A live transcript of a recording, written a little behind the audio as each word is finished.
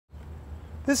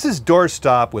This is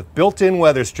doorstop with built-in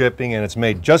weather stripping, and it's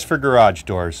made just for garage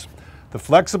doors. The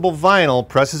flexible vinyl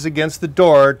presses against the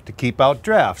door to keep out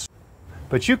drafts.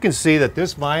 But you can see that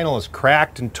this vinyl is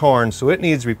cracked and torn, so it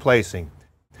needs replacing.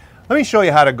 Let me show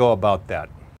you how to go about that.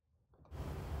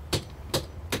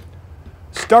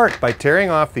 Start by tearing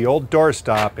off the old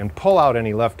doorstop and pull out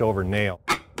any leftover nail.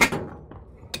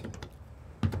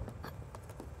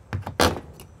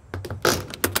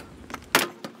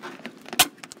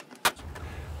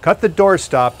 Cut the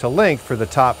doorstop to length for the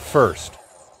top first.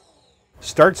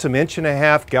 Start some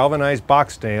 1.5-inch galvanized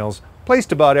box nails,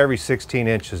 placed about every 16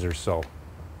 inches or so.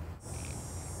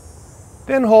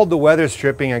 Then hold the weather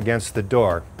stripping against the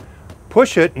door.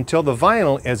 Push it until the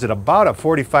vinyl is at about a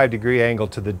 45-degree angle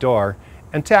to the door,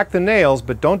 and tack the nails,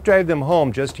 but don't drive them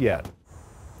home just yet.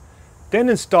 Then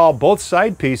install both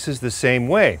side pieces the same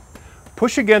way.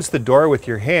 Push against the door with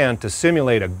your hand to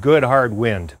simulate a good hard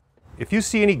wind. If you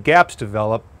see any gaps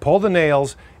develop, pull the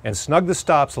nails and snug the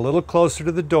stops a little closer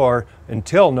to the door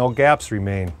until no gaps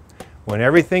remain. When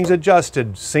everything's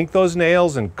adjusted, sink those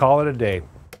nails and call it a day.